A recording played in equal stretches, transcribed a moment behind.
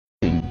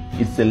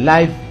It's a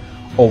life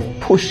of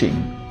pushing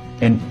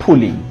and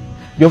pulling.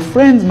 Your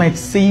friends might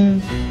seem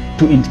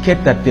to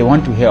indicate that they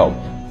want to help,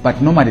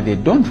 but normally they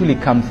don't really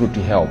come through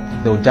to help.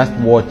 They'll just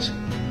watch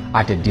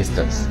at a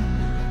distance.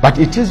 But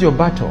it is your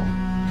battle.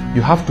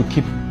 You have to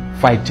keep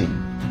fighting.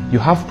 You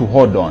have to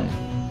hold on.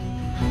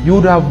 You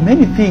would have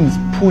many things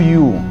pull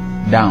you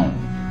down.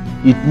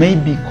 It may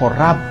be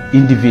corrupt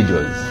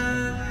individuals.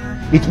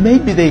 It may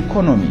be the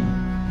economy.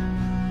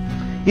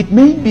 It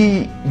may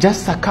be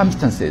just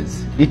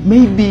circumstances. It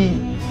may be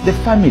the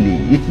family.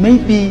 It may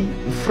be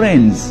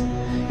friends.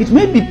 It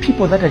may be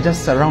people that are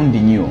just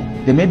surrounding you.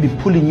 They may be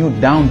pulling you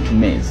down to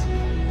mess.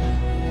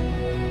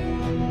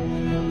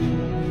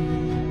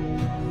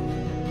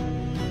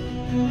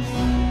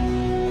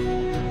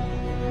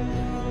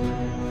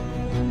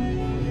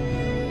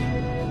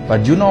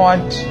 But you know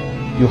what?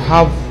 You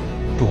have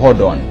to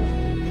hold on.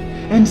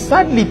 And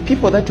sadly,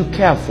 people that you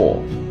care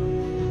for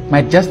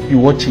might just be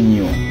watching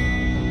you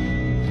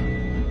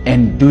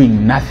and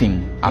doing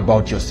nothing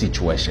about your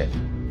situation.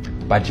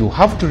 But you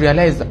have to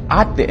realize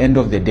at the end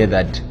of the day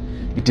that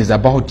it is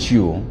about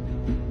you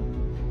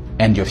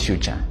and your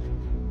future.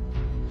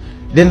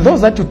 Then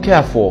those that you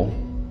care for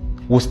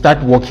will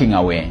start walking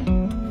away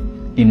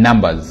in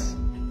numbers.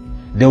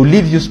 They will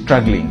leave you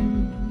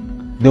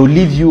struggling. They will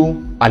leave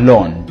you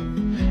alone.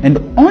 And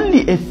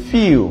only a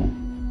few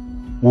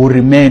will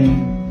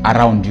remain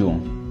around you.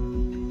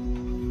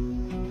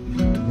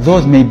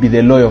 Those may be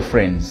the loyal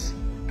friends.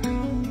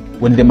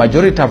 When the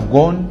majority have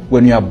gone,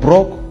 when you are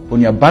broke, when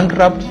you are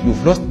bankrupt,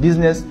 you've lost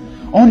business,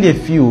 only a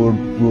few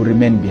will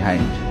remain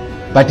behind.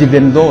 But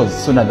even those,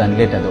 sooner than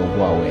later, they will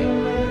go away.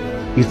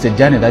 It's a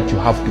journey that you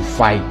have to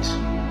fight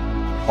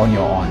on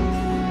your own.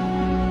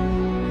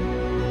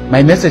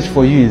 My message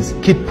for you is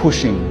keep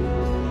pushing.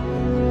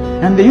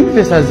 And the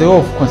universe has a way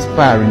of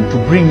conspiring to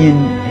bring in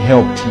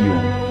help to you.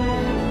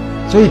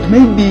 So it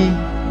may be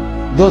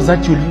those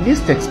that you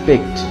least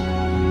expect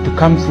to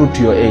come through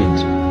to your aid.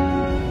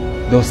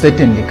 They'll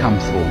certainly come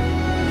through.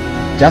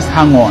 Just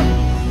hang on.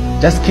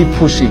 Just keep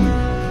pushing.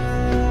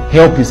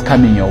 Help is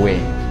coming your way.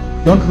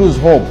 Don't lose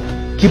hope.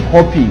 Keep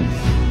hoping.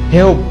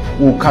 Help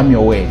will come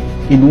your way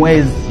in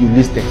ways you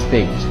least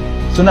expect.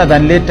 Sooner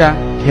than later,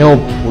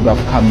 help would have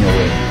come your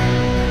way.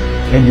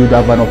 And you'd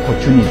have an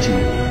opportunity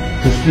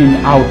to swim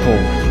out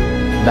of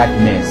that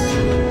mess.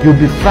 You'll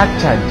be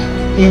fractured,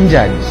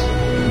 injured,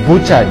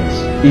 butchered,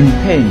 in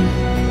pain.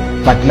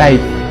 But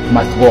life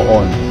must go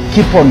on.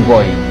 Keep on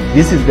going.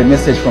 This is the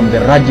message from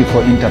the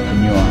radical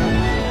entrepreneur,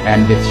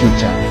 and the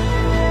future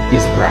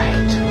is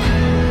bright.